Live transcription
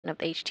of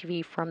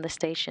HTV from the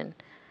station.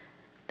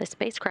 The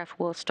spacecraft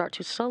will start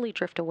to slowly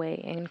drift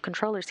away, and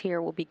controllers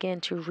here will begin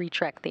to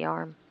retract the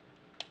arm.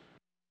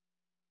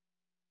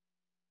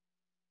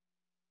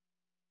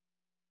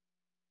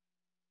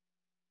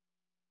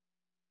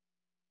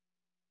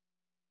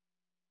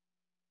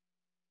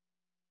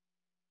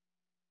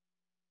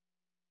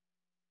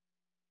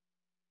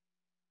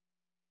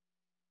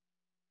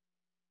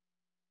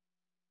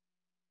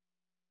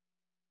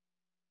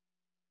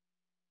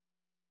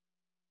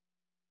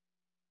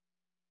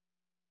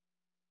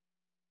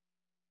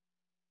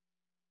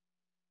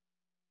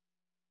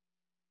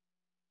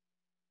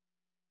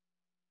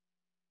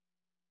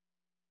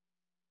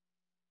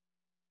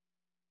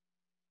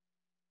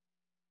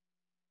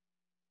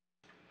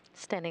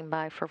 Standing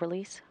by for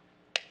release.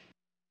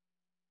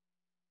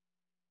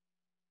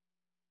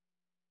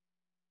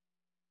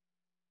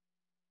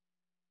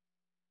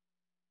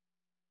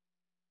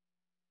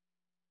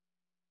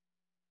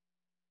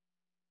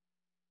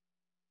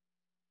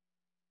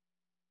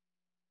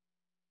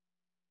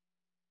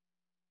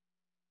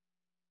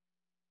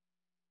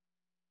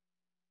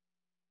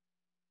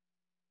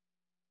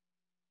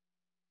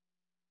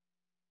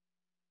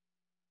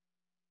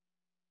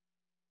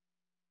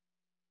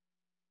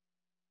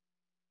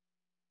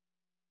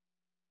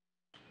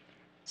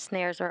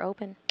 Snares are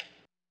open.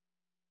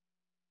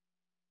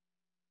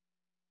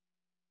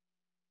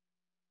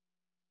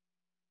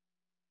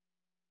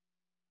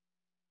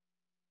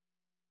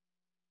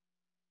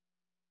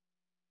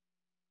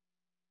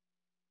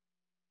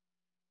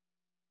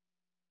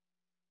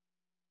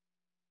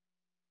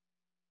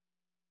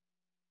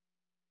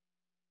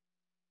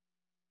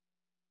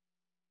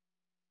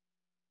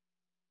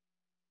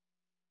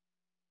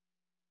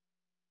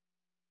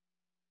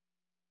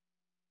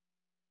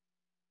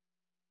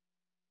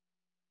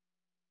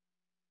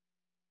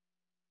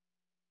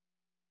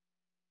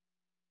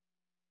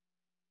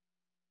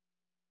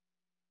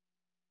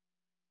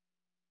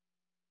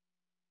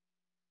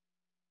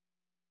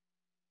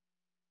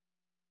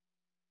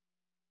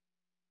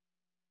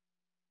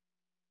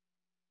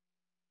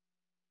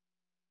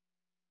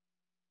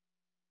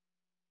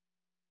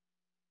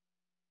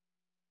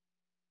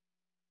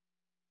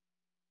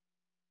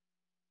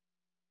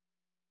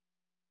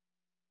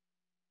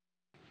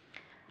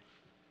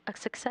 A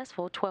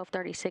successful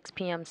 12:36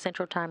 p.m.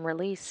 Central Time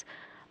release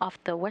off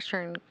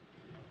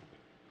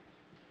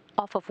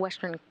of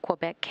western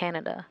Quebec,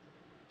 Canada.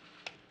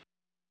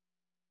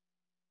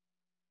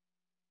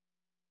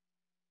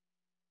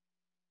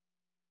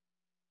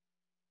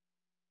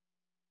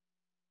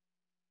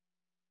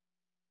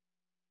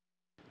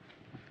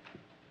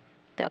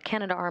 The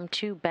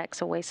Canadarm2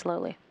 backs away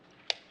slowly.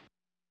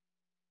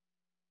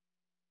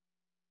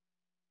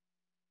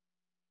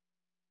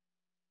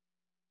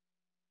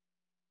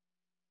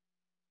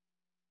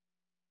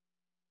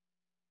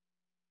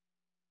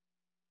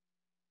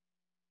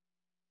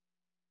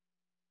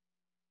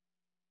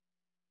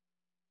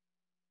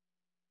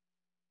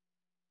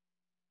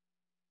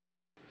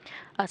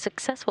 A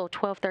successful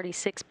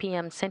 12:36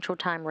 p.m. Central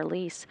Time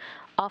release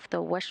off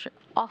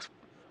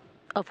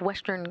of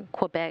western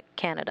Quebec,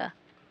 Canada.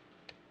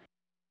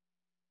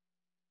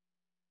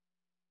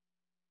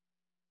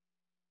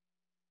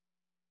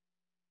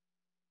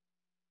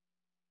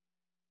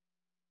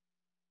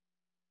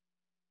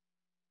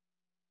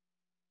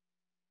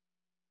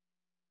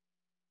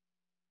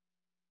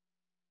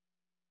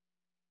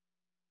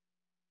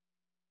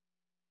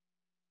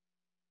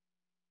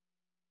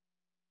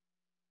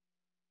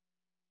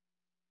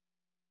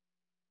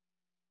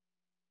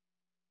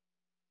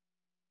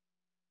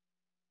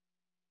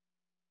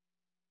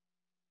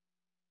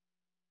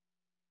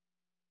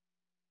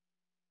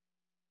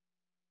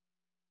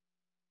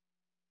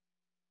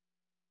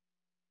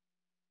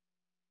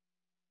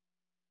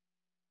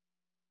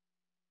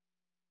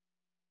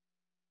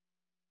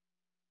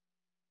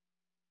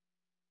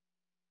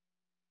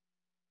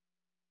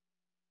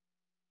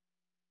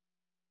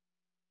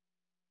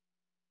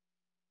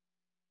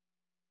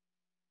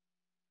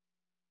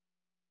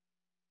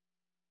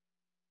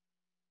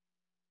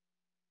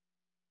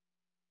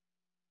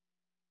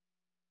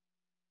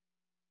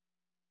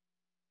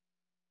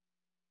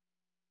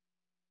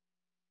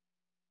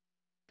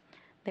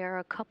 There are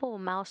a couple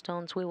of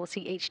milestones we will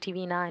see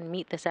HTV-9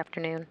 meet this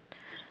afternoon.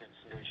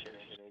 Houston Station,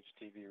 an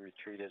HTV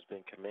retreat has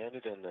been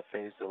commanded and the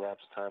phase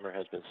elapsed timer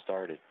has been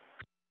started.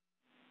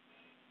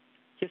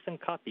 Houston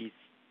copies.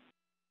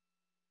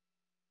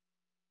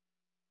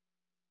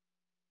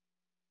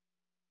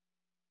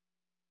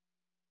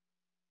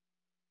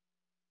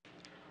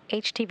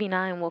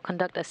 HTV-9 will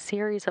conduct a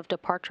series of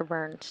departure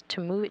burns to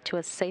move it to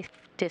a safe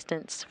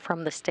distance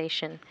from the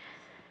station.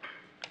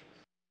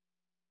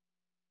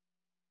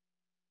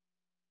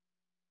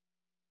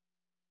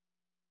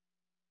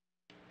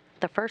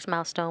 The first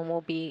milestone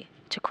will be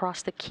to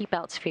cross the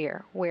keep-out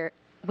sphere,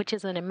 which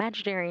is an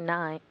imaginary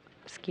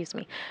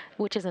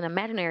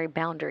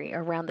boundary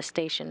around the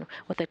station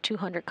with a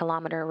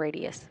 200-kilometer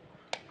radius.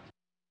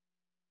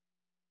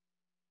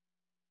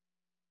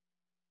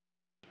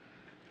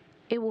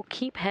 It will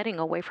keep heading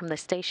away from the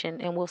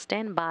station and will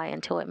stand by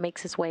until it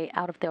makes its way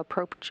out of the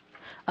approach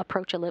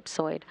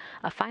ellipsoid,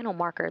 a final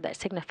marker that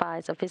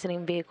signifies a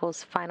visiting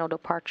vehicle's final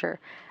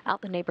departure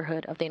out the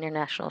neighborhood of the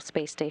International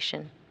Space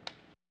Station.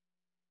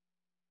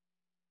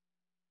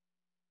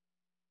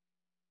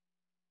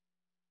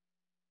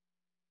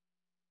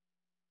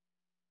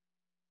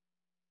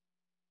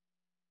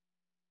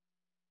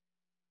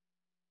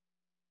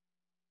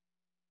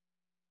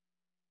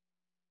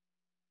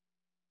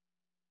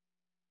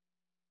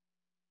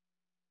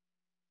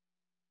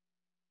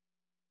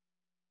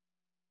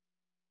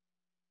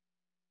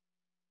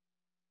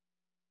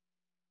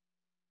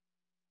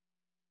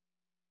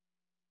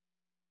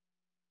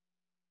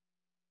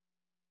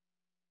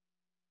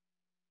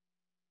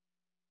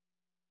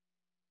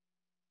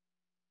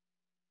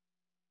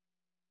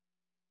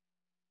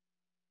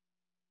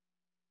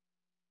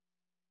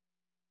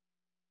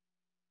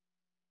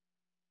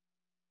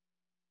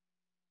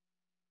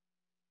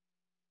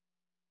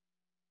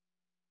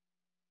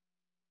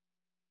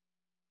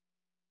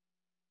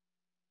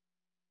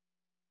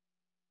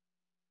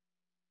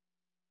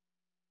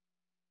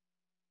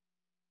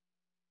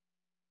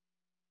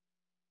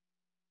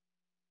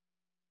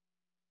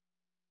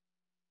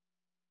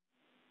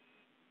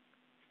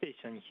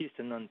 Station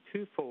Houston on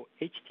 24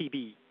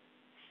 HTB,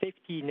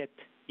 safety net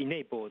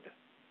enabled.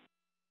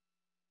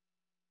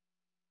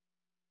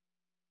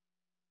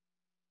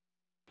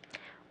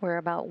 We're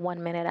about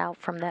 1 minute out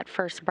from that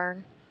first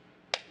burn.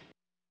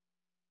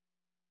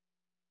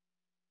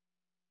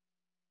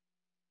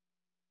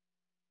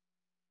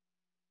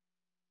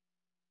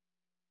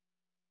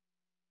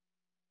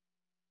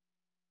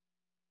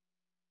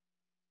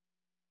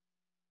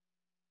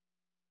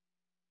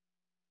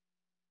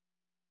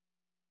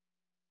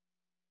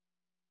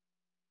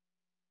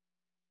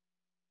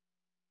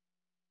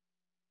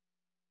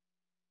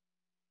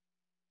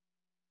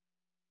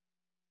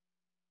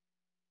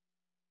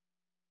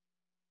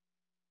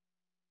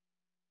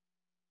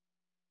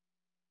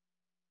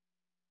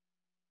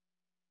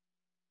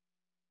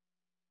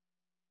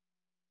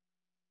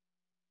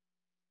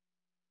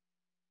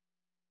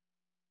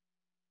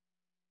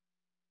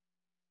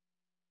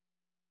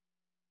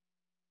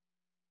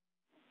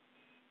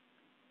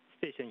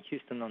 Station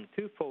Houston on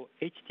 24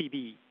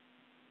 HTB,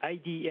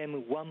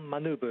 IDM-1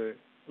 maneuver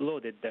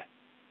loaded.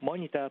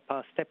 Monitor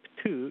per step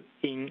 2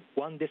 in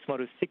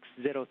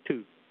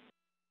 1.602.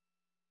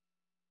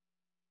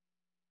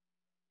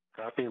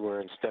 Copy,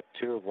 we're in step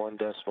 2 of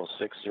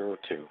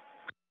 1.602.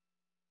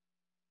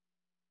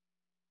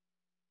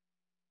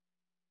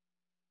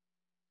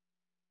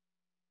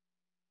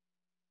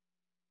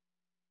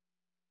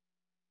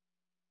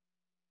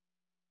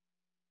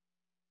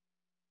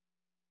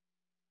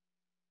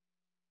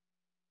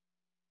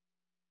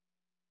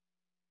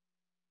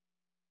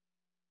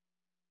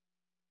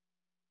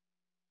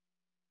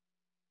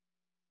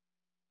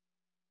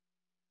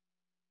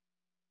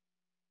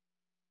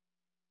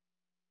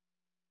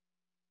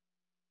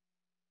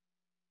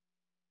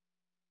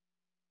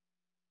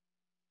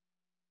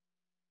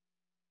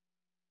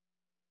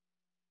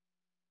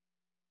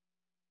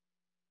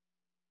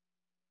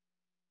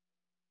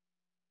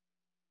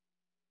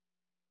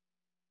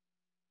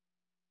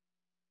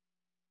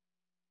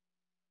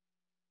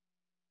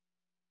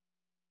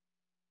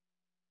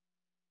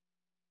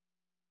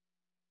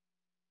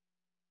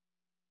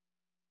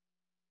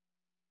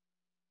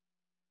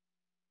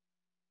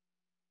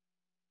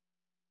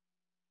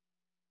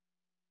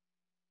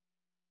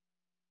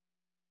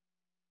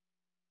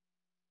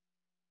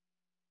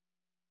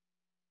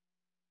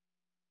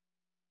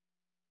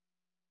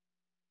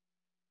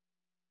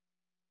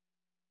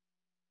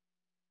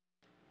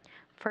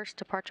 First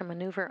departure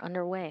maneuver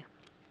underway.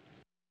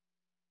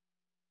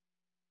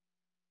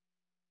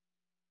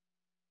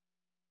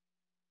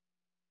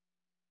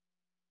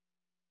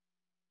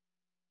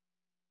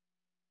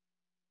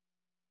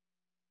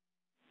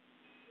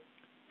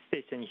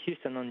 Station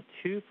Houston on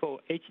 24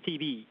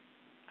 HTB,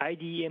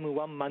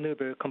 IDM-1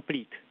 maneuver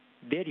complete.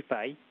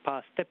 Verify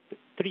per step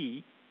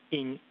 3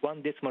 in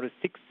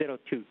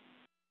 1.602.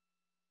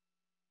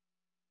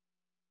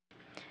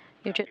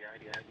 You just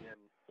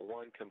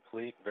IDM-1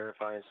 complete,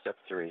 verify in step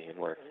 3, and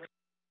work.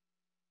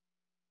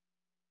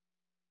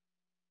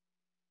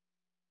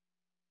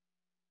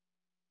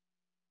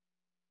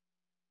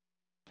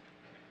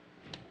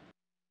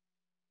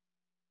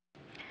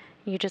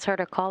 You just heard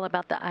a call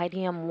about the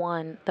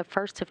IDM-1, the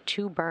first of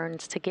 2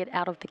 burns to get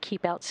out of the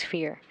keep-out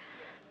sphere.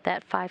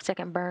 That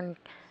 5-second burn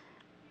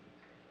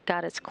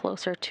got us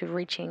closer to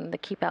reaching the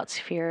keep-out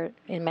sphere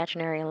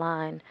imaginary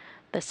line.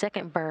 The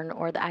second burn,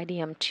 or the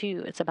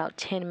IDM-2, is about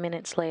 10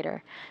 minutes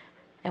later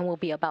and will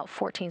be about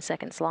 14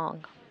 seconds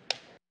long.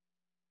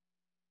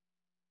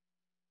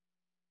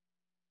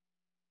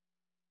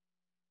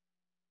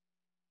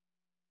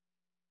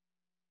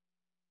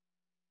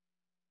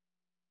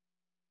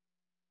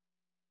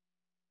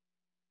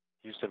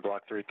 Houston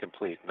Block 3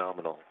 complete,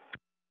 nominal.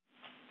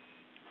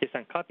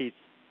 Houston copies.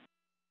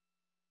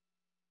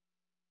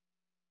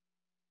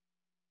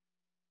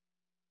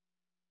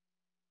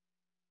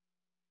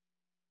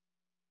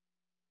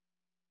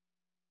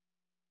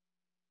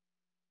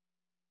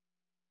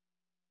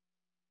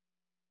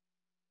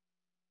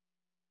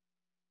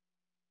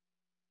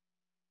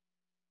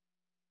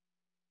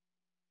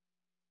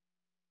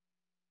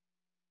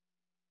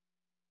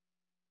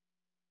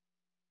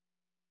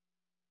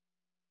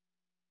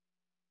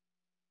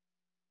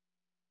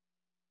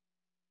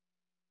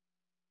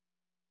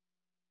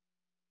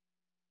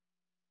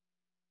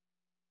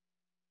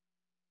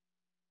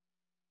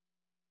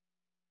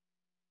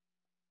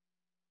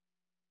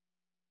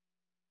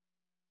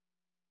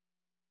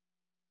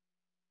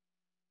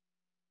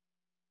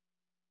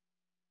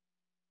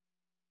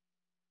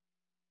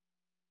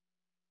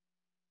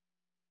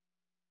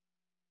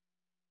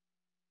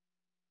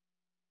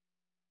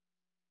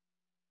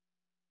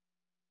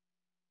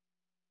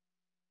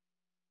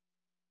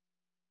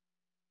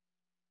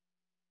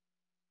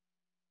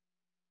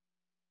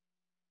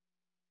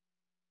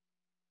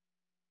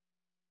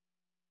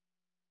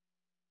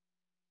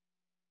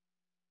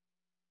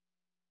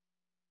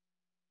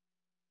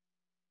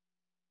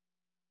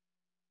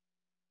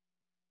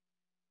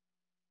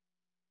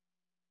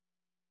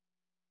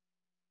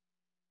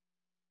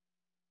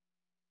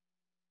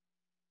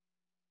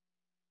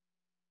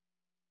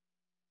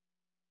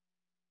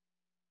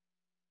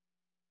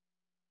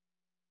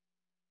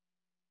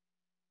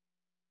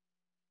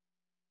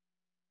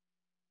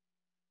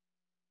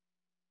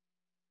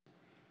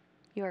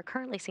 You are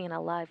currently seeing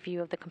a live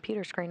view of the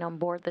computer screen on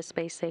board the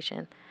space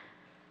station.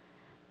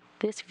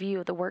 This view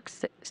of the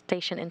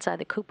workstation inside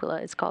the cupola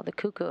is called the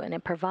cuckoo, and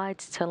it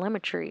provides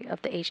telemetry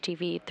of the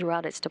HTV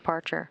throughout its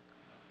departure.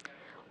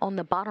 On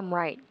the bottom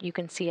right, you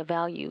can see a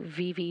value,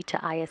 VV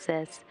to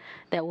ISS,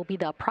 that will be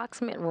the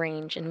approximate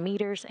range in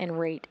meters and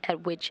rate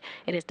at which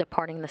it is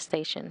departing the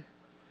station.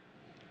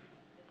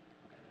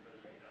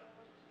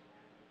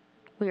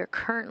 We are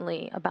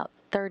currently about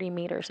 30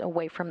 meters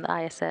away from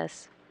the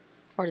ISS,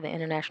 or the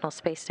International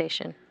Space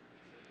Station.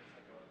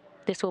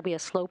 This will be a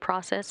slow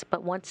process,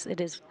 but once it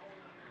is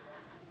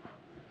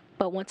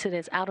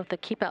out of the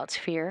keep-out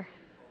sphere,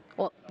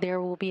 well,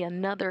 there will be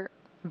another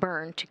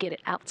burn to get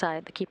it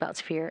outside the keep-out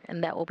sphere,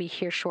 and that will be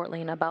here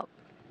shortly in about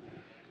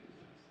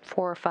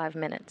 4 or 5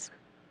 minutes.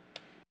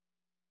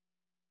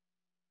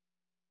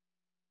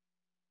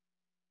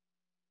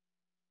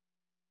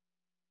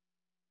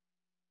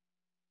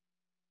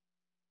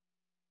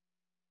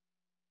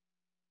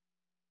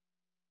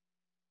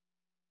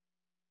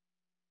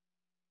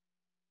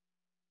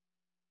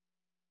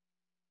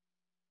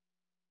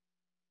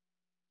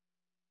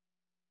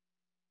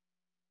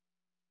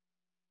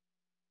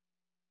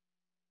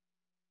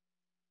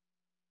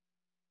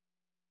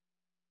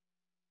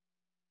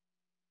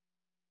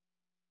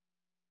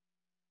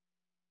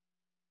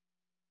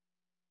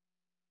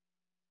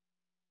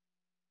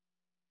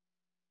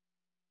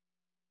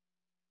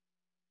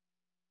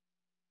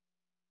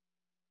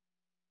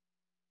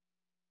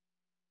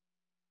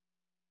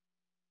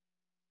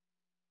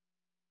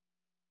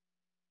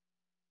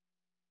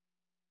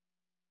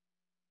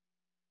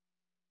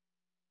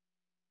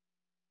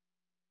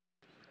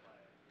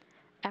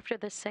 After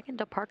the second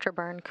departure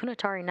burn,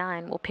 Kunitari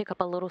 9 will pick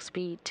up a little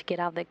speed to get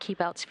out of the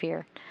keep-out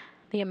sphere,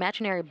 the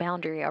imaginary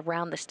boundary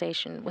around the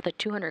station with a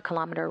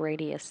 200-kilometer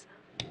radius.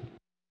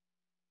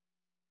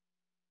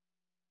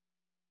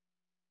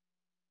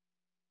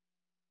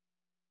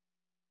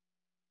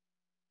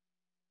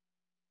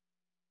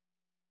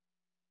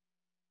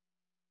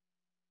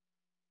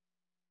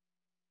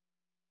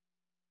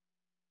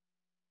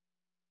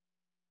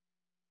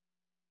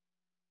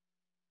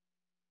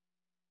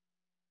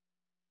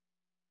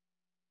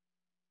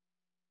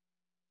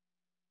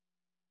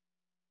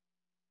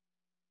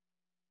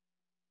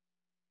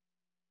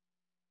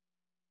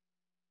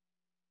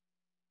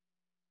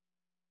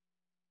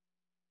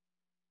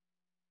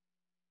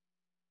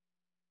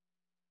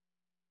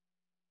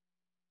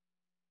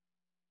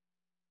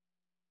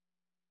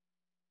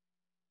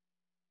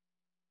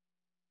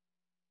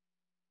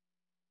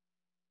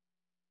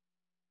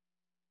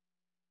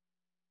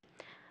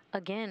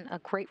 Again, a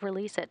great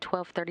release at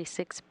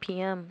 12:36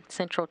 p.m.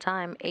 Central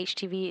Time.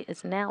 HTV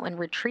is now in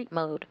retreat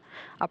mode,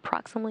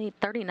 approximately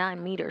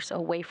 39 meters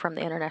away from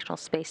the International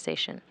Space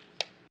Station.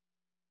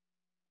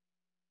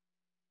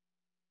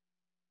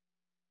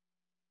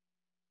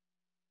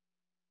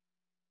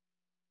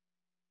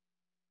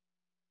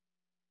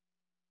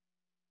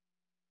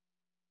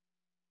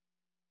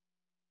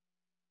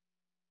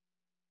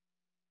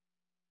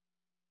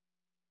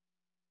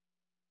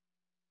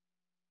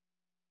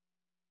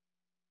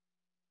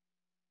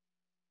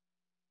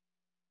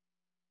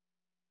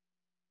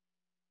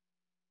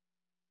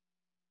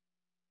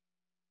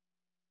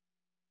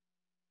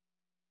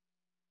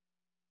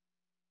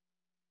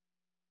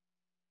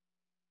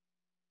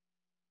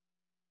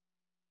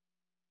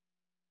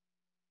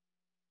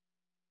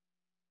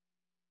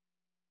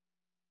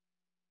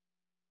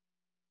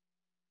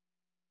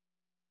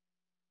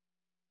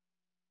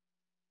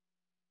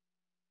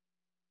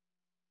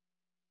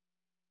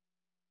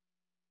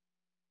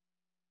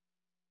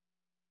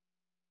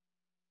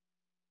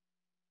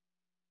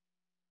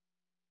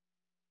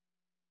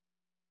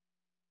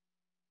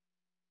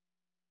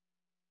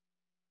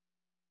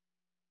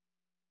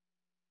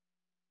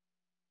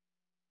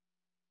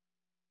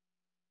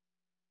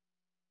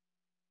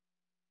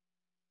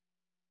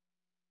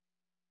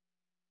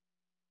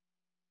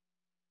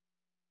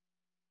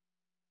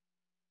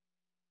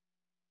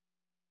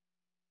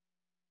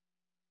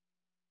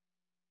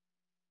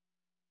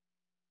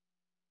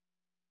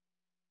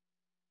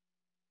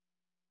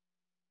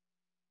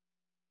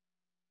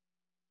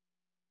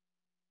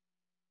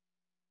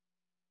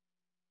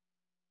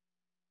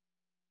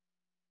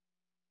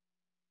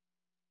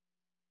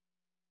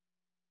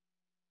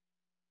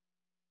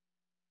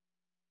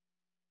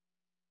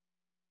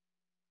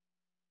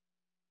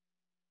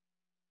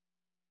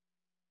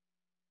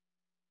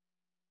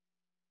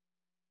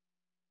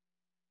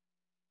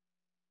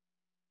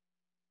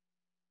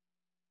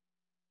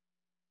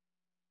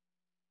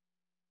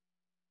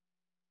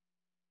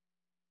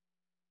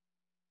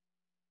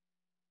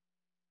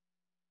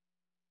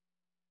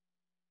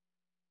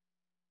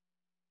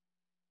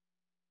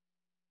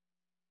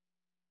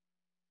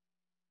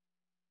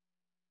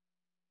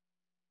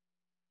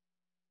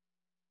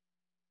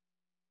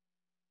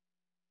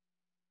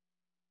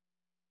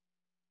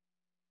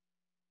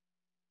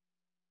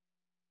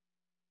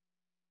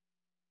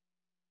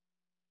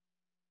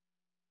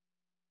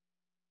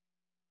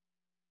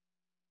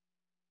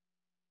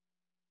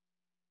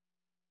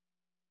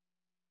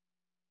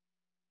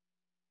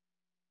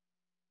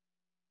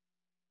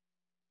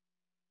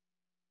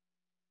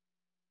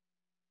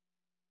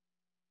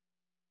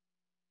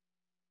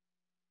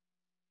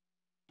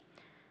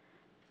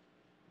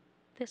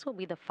 This will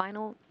be the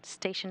final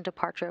station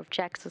departure of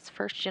JAXA's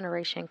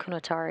first-generation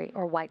Kunitari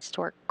or White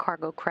Stork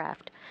cargo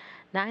craft,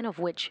 9 of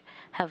which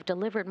have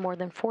delivered more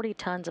than 40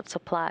 tons of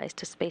supplies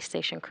to space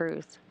station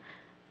crews.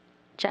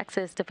 JAXA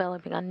is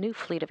developing a new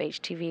fleet of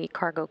HTV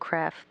cargo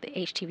craft, the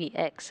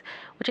HTV-X,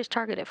 which is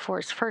targeted for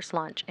its first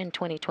launch in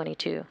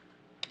 2022.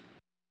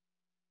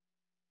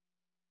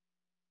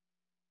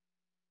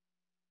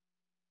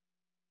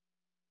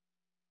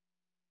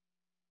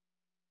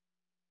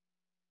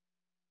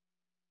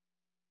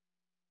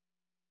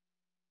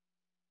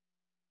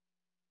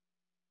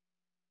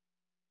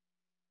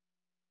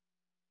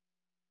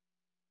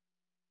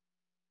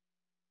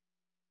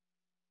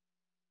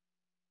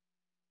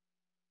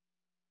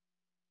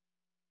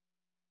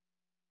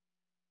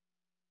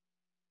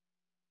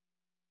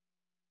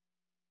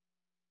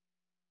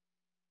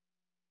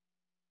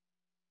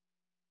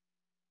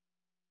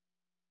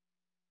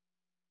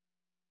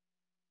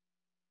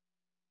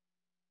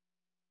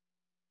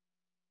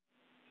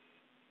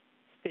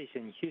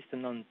 Station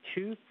Houston on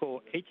 2 for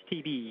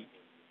HTB,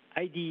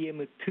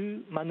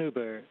 IDM-2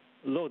 maneuver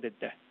loaded.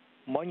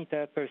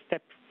 Monitor per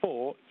step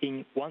 4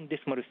 in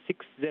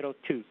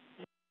 1.602.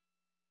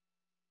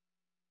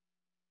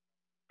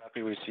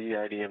 Copy, we see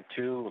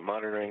IDM-2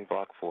 monitoring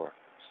block 4,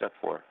 step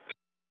 4.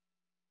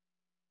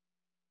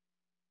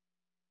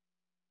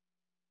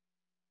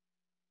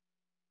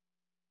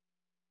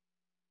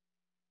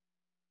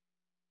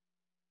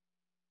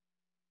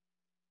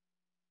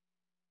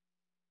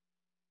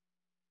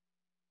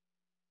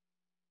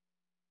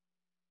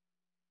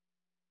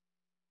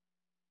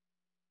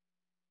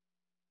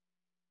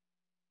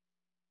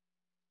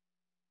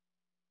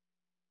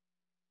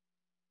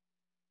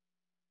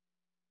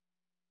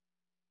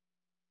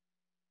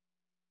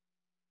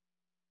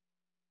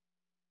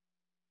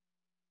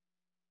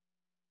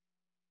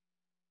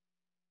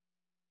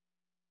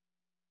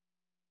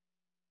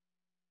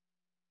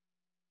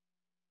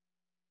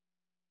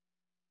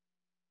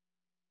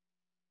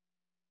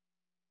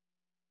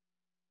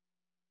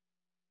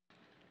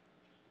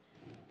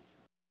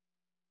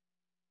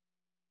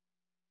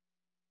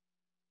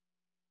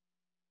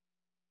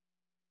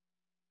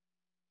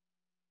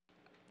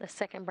 The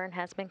second burn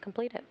has been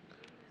completed.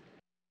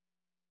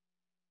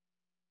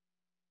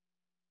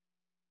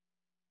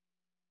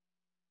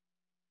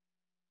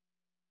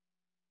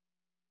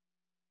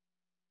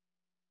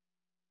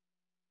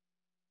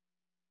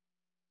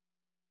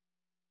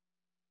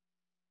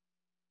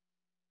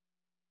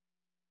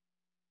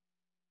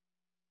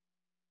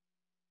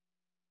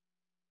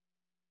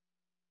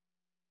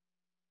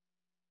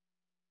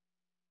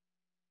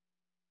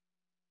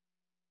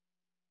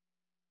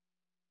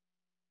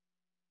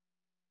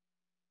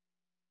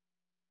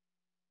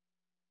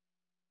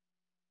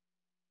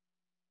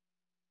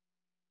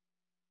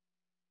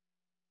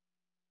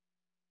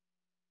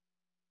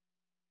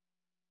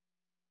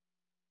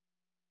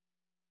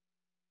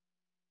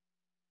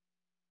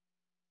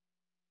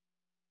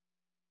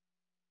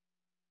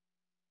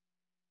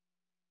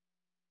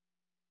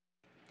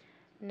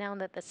 Now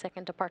that the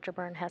second departure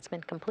burn has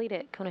been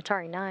completed,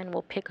 Kunitari 9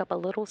 will pick up a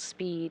little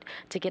speed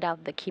to get out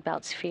of the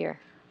keep-out sphere.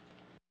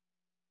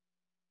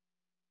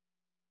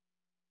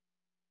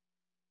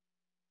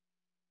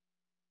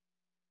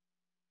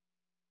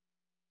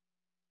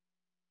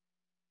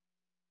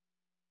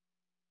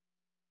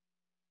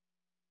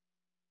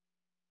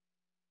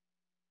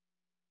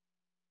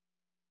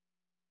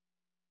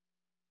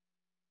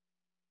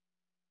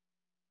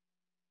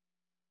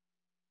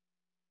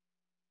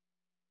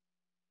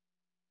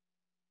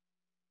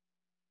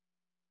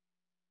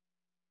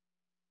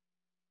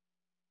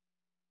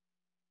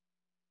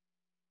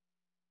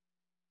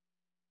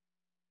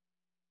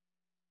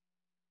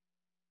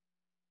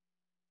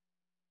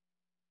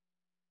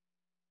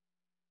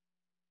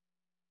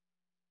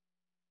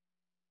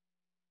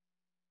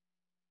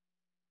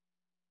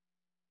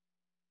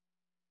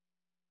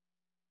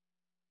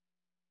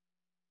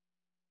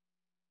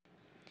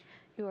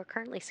 You are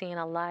currently seeing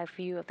a live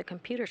view of the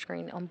computer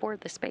screen on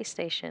board the space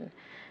station.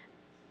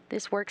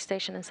 This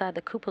workstation inside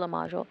the cupola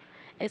module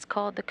is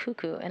called the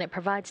Cuckoo, and it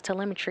provides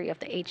telemetry of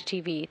the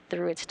HTV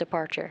through its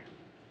departure.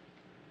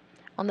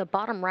 On the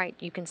bottom right,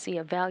 you can see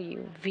a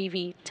value,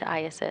 VV to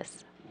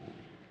ISS.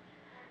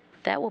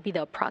 That will be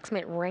the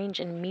approximate range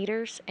in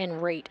meters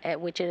and rate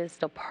at which it is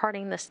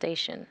departing the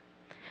station.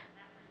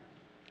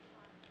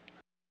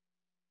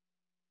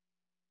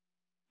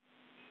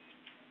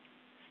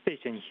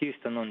 Station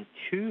Houston on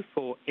 2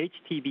 for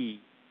HTB,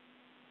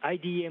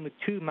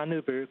 IDM-2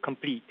 maneuver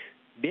complete.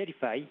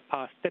 Verify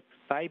per step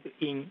 5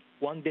 in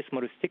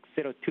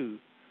 1.602.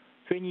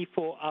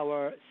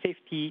 24-hour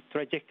safety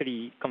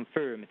trajectory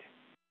confirmed.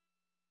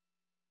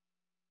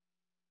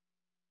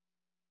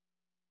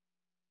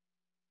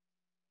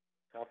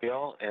 Copy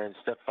all, and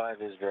step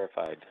 5 is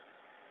verified.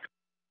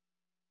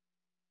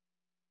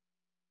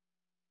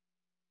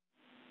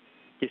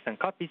 Houston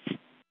copies.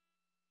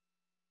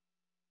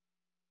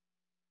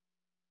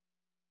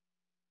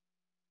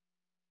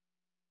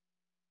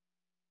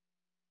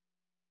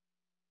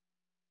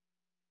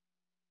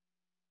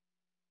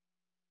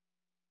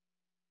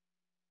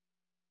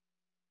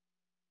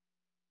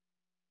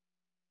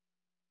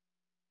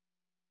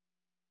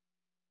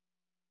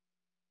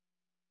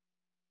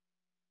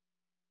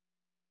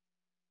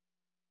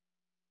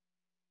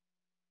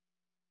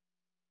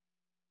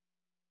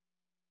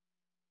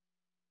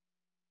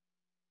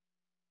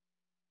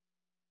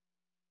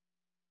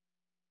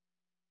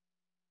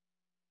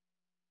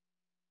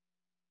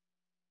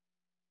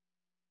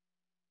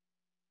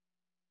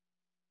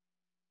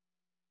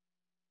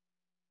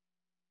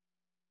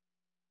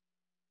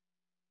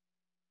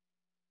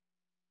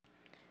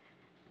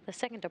 The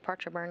second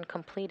departure burn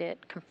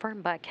completed,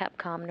 confirmed by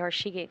Capcom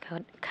Norishige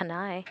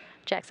Kanai,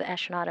 JAXA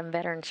astronaut and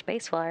veteran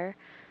spaceflyer.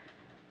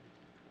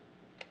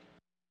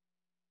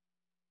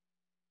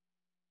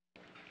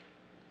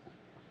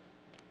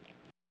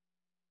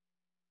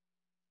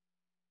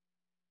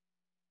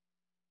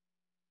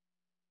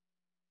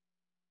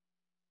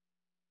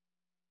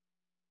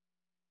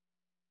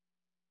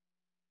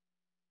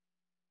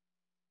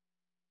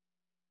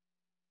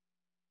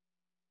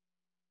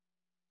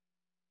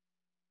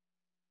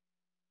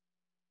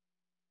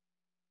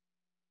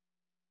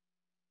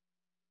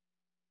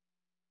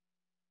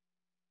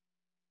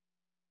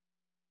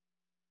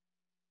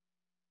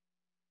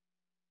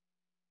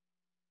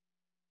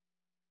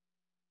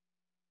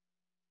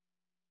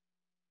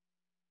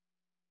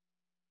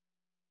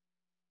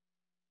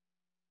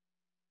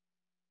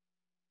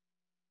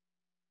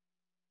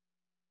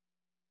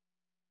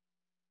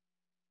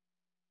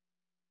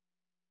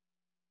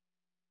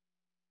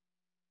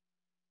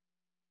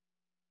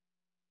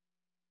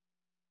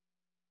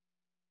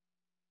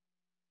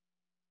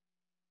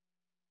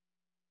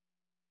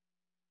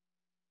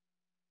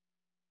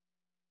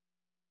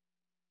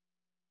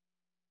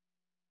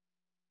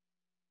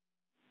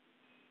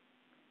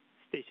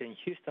 Station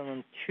Houston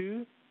on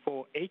 2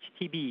 for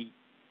HTB.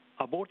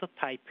 Abort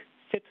type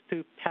set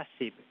to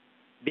passive.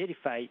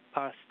 Verify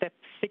per step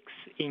 6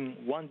 in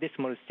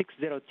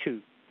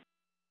 1.602.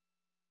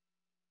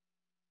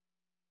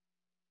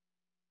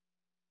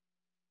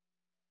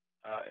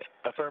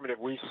 Affirmative,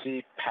 we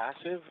see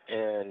passive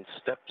and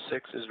step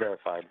 6 is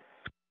verified.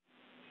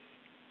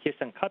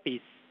 Houston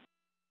copies.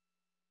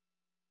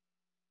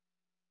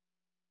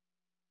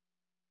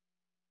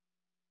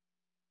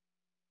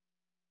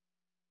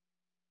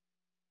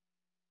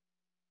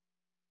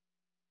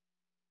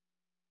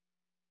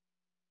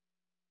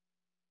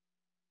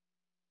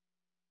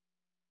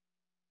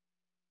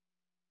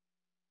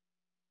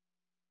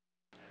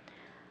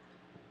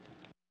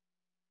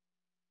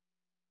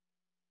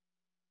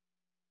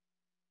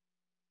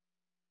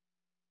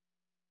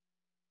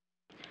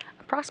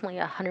 Approximately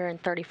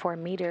 134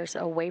 meters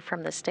away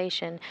from the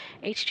station,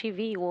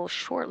 HTV will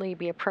shortly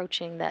be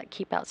approaching that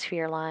keep out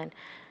sphere line.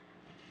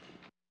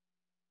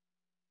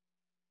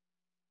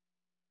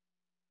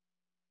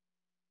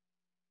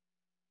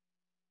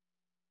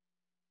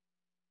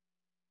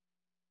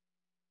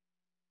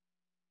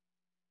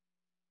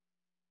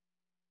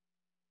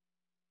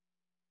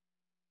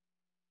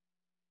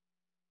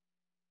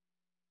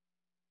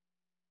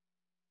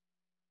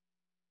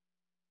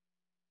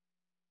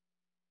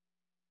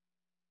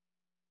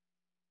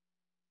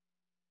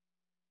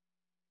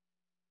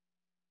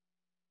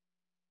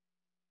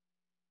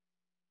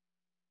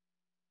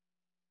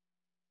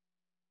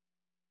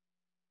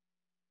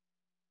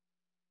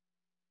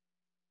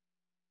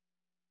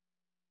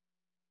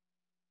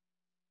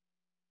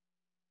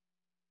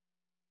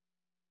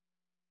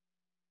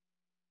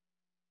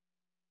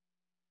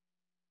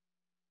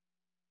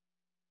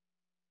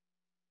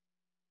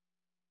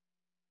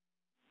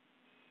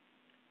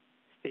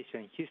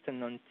 Station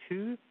Houston on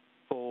 2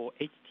 for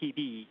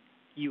HTB.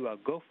 You are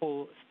go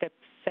for step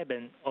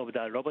 7 of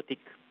the robotic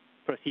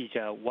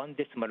procedure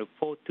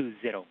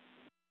 1.420.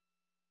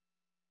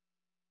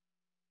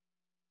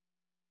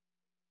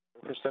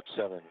 For step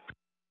 7.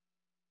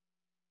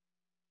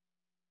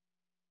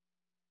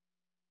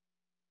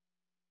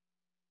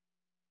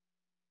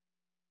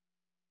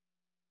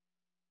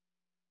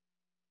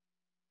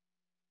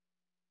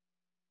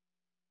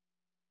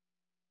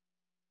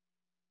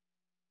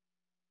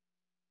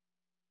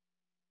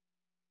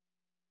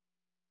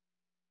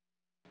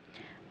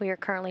 We are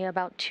currently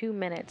about 2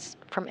 minutes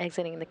from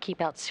exiting the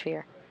keep out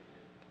sphere.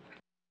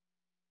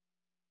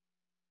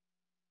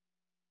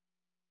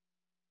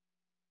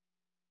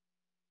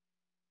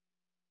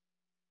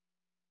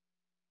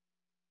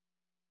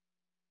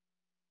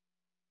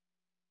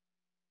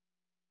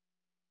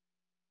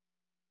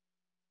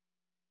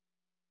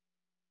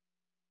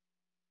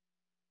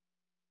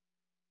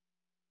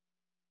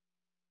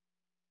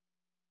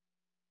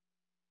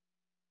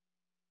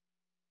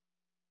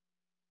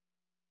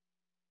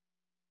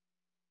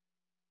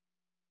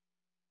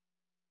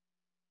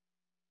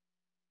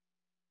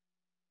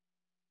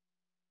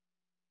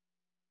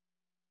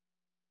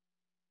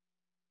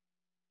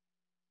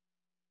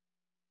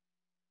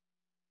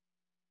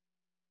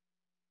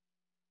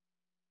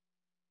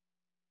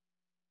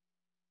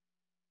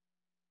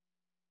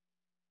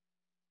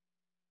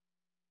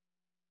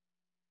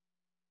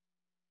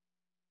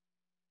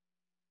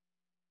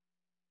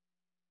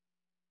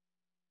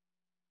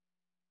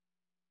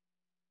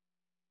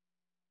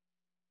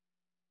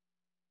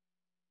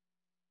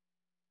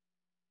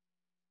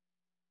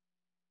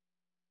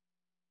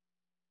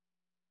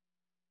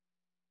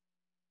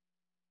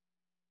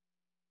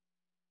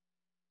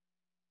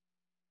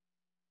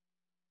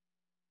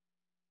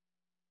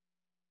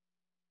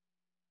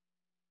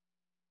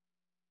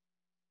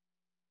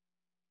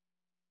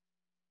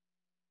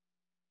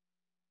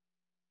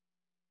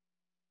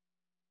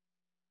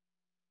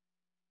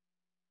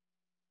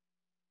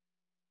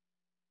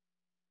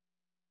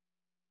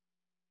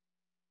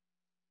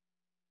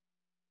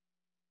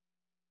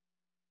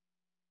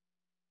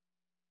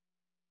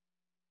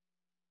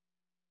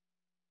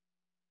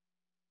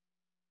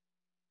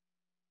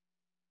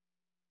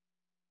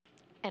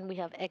 And we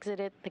have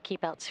exited the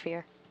keep out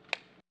sphere.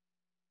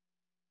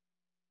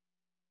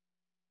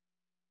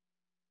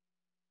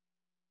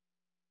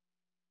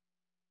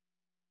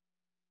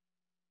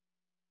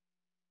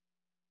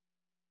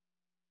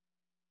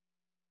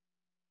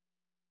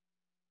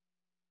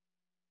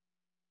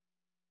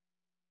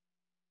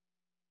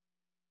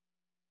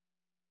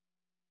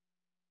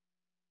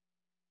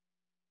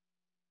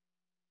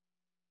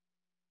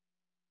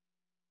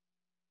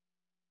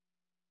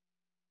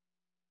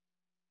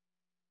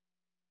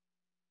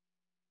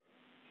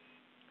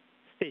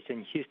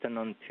 Station Houston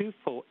on 2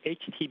 for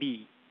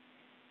HTB.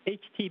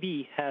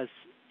 HTB has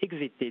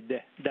exited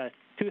the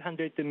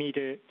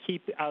 200-meter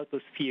keep out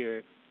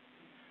sphere.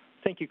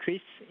 Thank you, Chris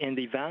and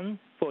Ivan,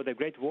 for the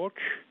great work.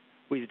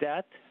 With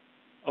that,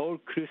 all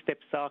crew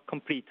steps are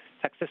complete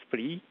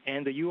successfully,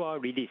 and you are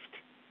released.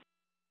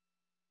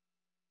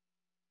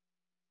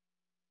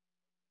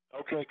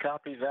 Okay,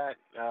 copy that,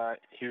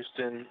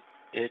 Houston.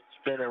 It's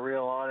been a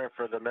real honor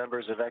for the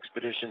members of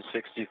Expedition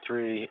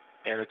 63,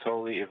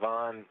 Anatoly,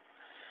 Ivan,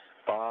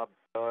 Bob,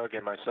 Doug,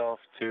 and myself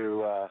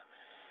to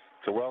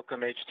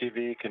welcome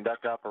HTV,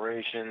 conduct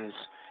operations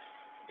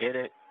in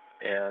it,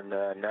 and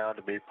now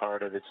to be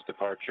part of its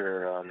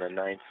departure on the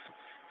 9th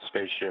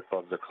spaceship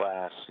of the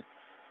class.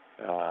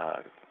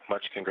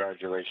 Much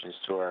congratulations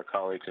to our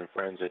colleagues and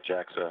friends at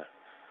JAXA.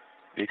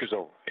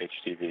 Vikazo,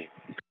 HTV.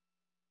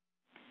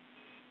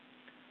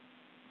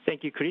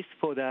 Thank you, Chris,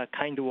 for the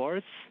kind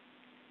words.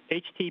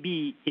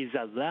 HTB is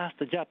the last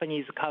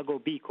Japanese cargo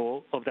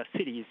vehicle of the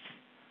series.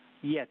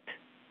 Yet,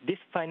 this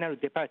final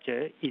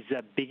departure is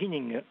the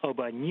beginning of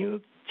a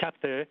new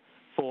chapter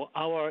for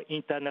our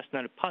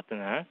international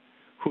partner,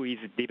 who is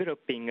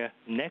developing a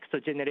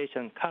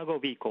next-generation cargo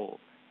vehicle,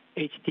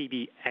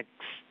 HTB-X.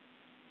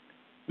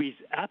 With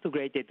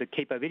upgraded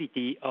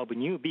capability of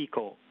new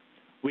vehicle,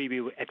 we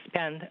will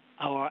expand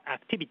our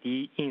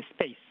activity in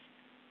space,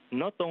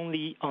 not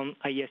only on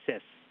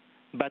ISS,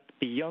 but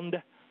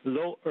beyond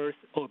low Earth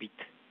orbit.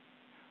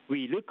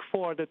 We look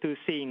forward to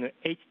seeing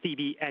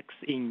HTB-X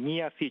in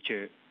near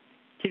future.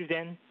 Till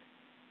then,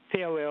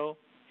 farewell,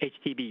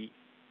 HTB.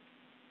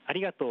 あ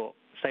りがと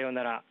う。さよう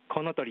なら。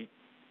このとり。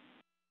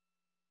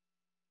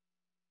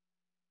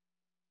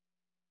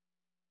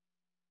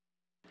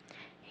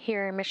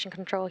Here in Mission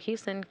Control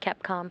Houston,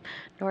 Capcom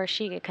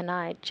Norishige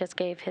Kanai just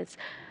gave his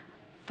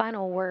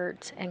final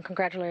words and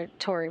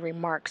congratulatory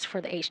remarks for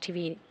the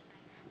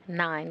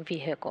HTV-9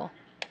 vehicle.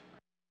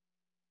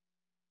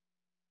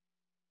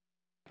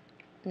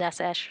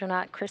 NASA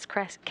astronaut Chris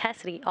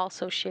Cassidy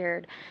also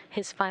shared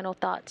his final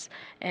thoughts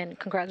and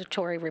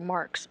congratulatory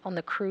remarks on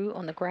the crew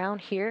on the ground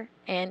here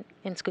and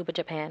in Tsukuba,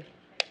 Japan.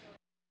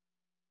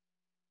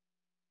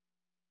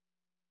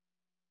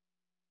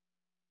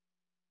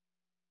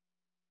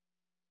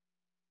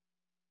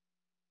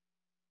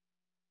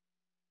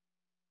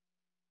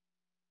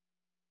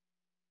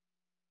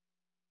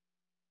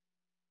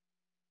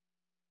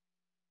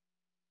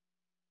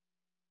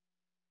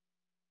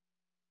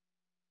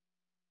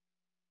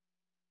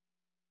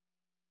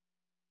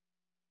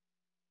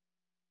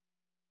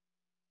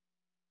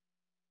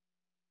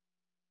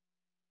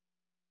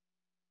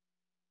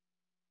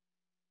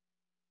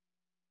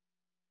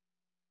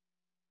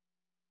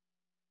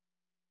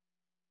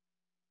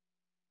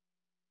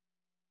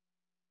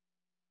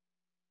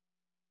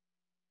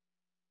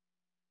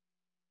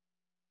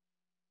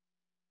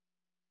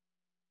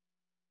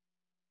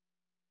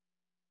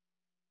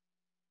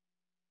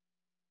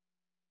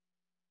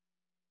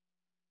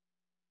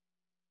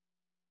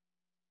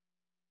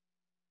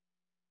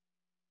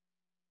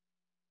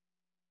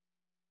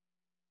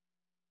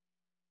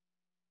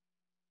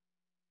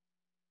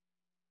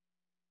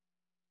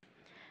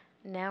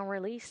 Now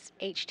released,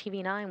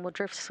 HTV-9 will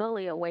drift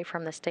slowly away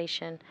from the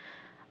station,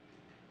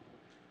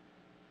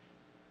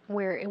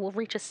 where it will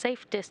reach a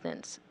safe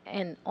distance.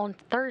 And on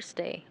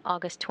Thursday,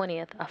 August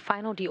 20th, a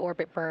final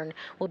deorbit burn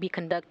will be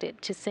conducted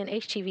to send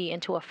HTV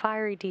into a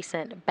fiery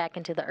descent back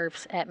into the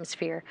Earth's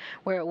atmosphere,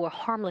 where it will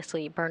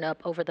harmlessly burn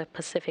up over the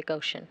Pacific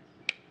Ocean.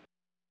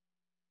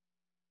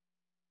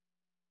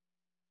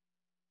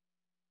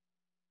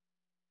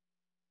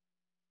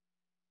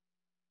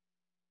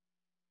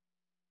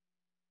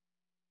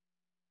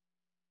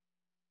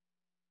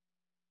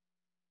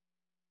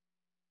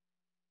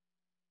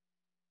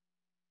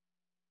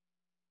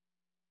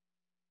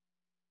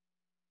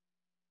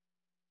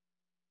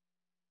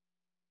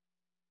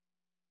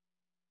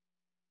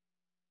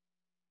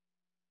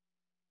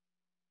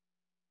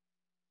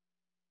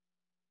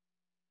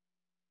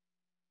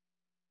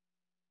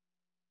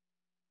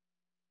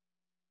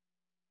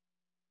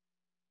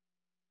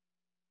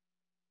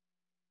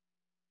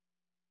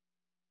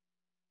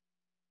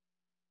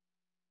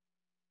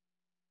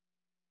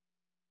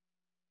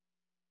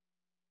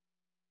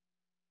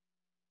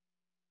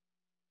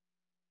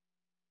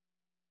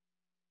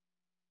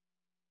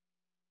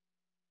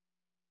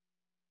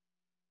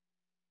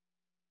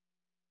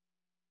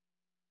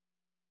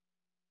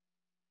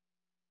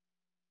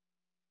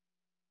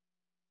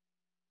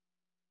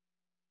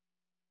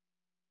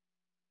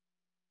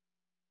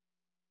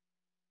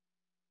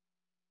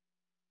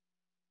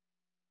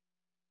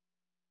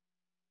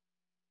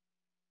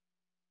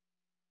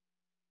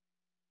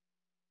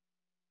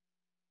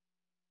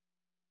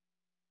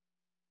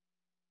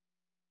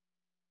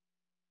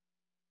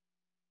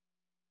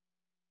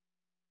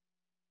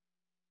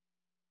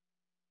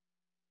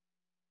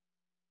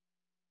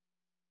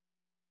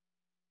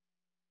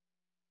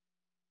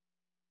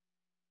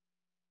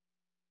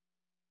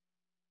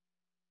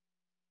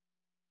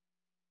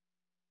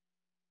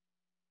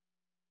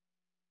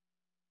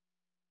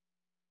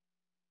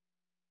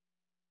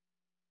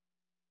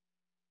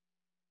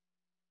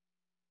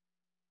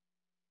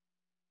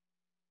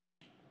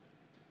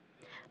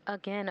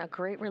 Again, a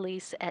great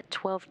release at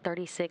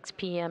 12:36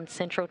 p.m.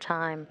 Central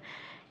Time.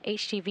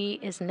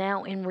 HTV is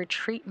now in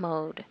retreat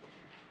mode.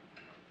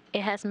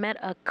 It has met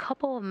a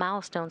couple of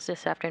milestones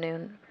this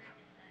afternoon.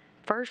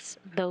 First,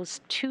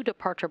 those two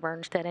departure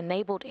burns that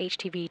enabled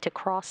HTV to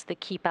cross the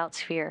keep out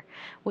sphere,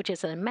 which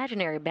is an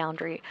imaginary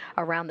boundary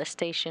around the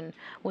station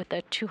with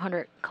a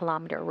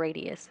 200-kilometer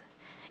radius.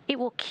 It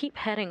will keep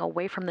heading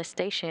away from the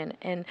station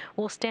and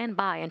will stand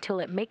by until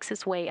it makes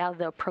its way out of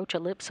the approach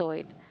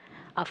ellipsoid,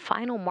 a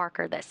final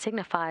marker that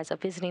signifies a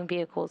visiting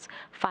vehicle's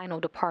final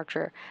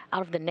departure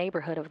out of the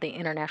neighborhood of the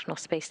International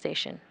Space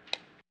Station.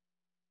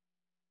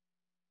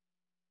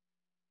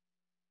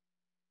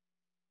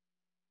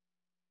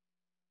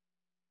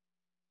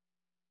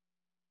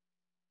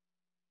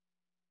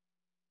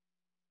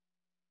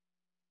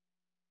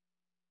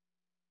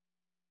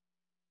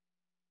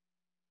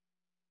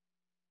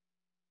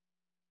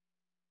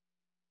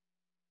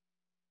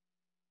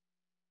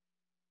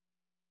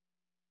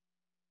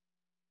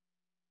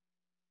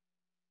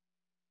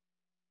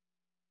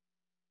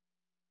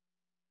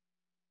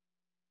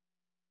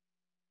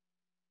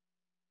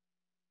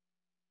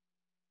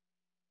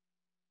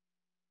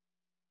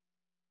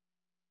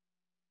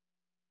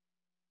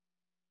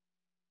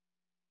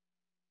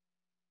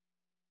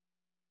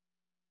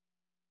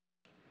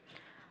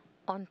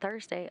 On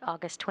Thursday,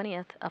 August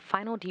 20th, a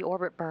final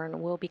deorbit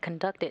burn will be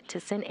conducted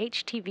to send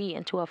HTV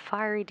into a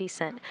fiery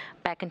descent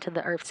back into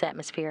the Earth's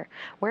atmosphere,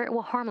 where it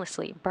will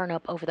harmlessly burn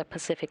up over the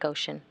Pacific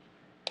Ocean.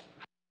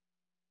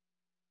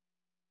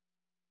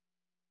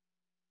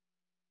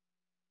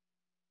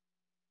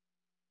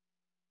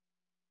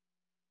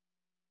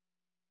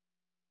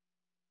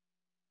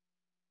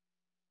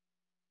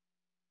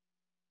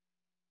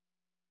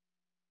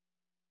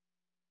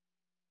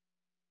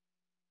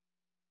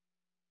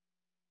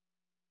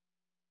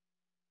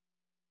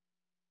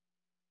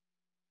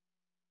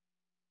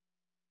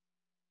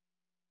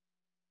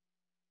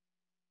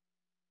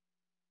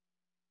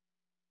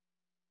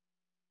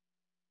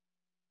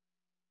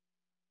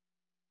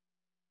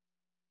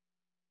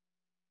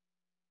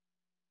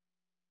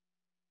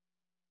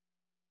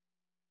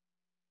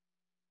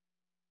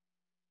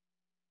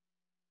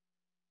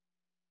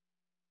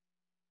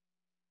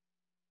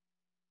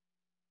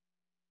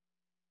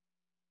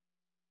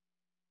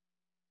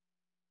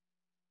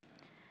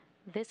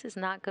 This is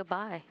not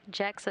goodbye.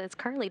 JAXA is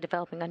currently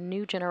developing a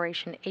new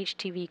generation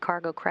HTV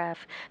cargo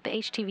craft, the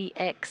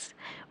HTV-X,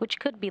 which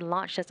could be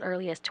launched as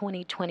early as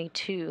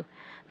 2022,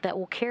 that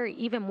will carry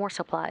even more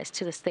supplies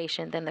to the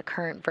station than the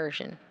current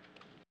version.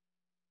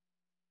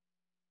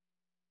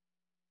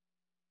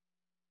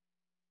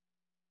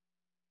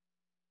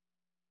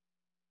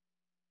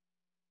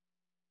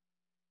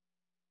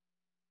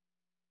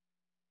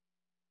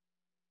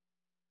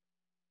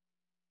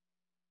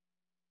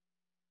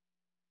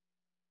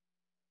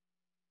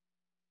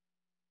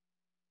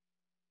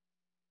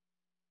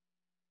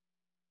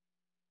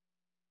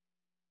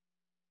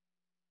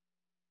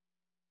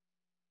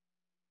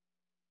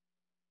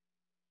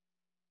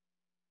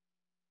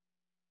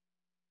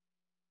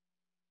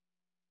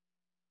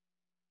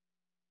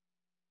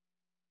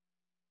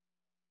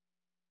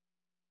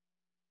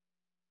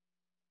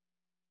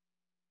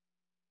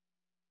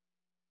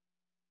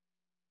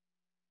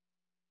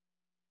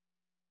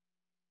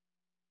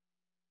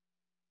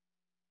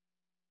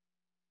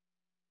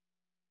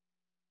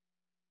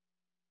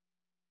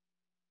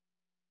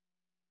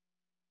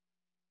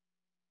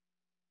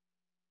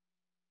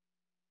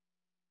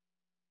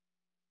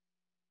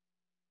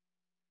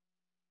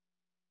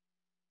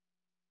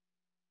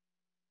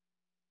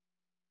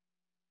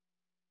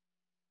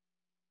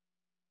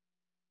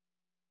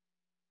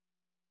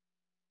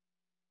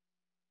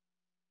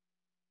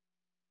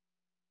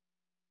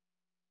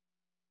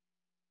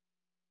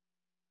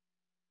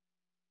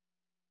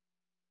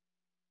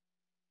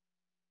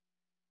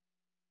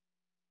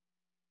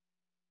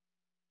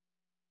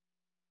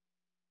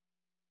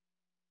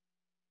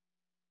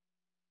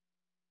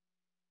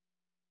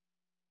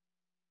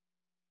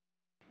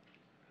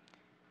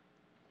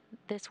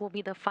 This will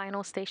be the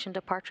final station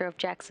departure of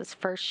JAXA's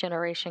first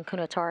generation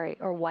Kunitari,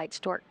 or White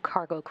Stork,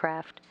 cargo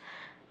craft,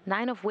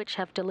 9 of which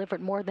have delivered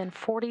more than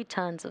 40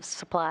 tons of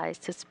supplies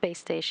to space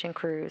station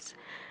crews.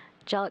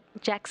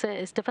 JAXA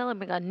is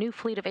developing a new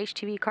fleet of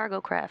HTV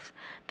cargo crafts,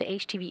 the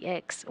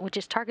HTV-X, which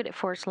is targeted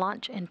for its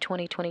launch in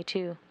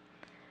 2022.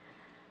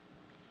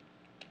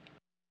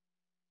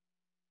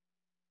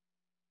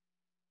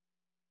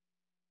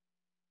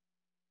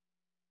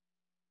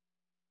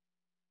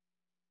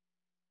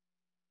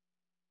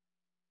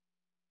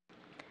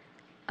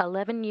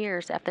 "11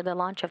 years after the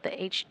launch of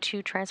the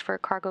H-2 transfer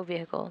cargo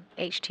vehicle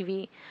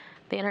 (HTV)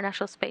 the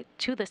International Space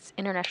to the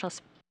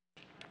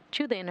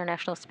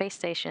International Space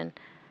Station,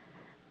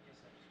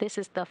 this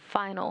is the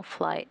final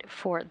flight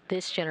for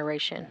this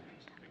generation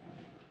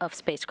of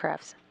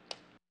spacecrafts.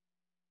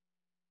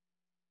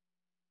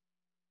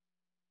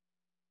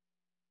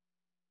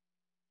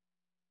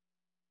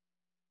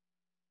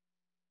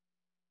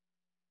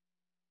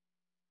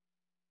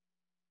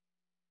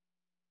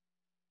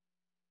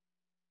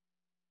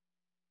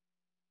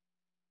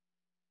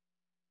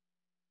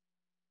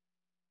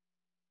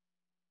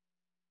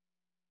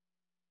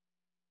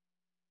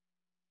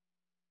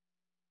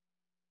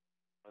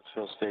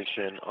 Fill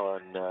station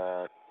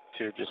on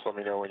 2. Just let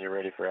me know when you're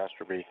ready for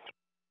Astro B.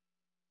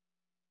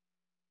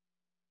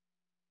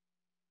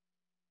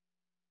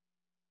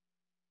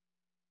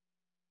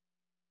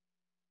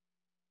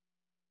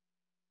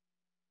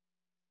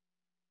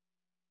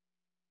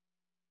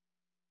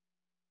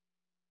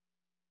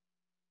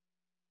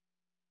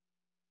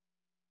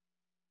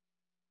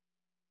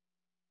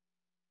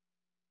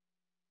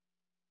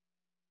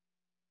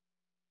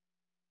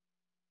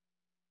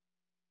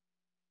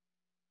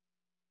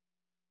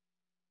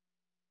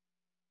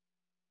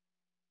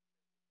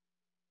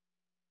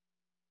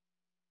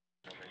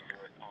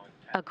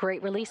 A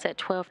great release at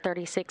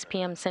 12:36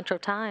 p.m. Central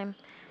Time.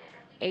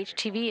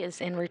 HTV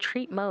is in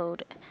retreat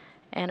mode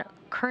and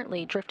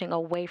currently drifting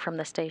away from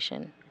the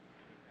station.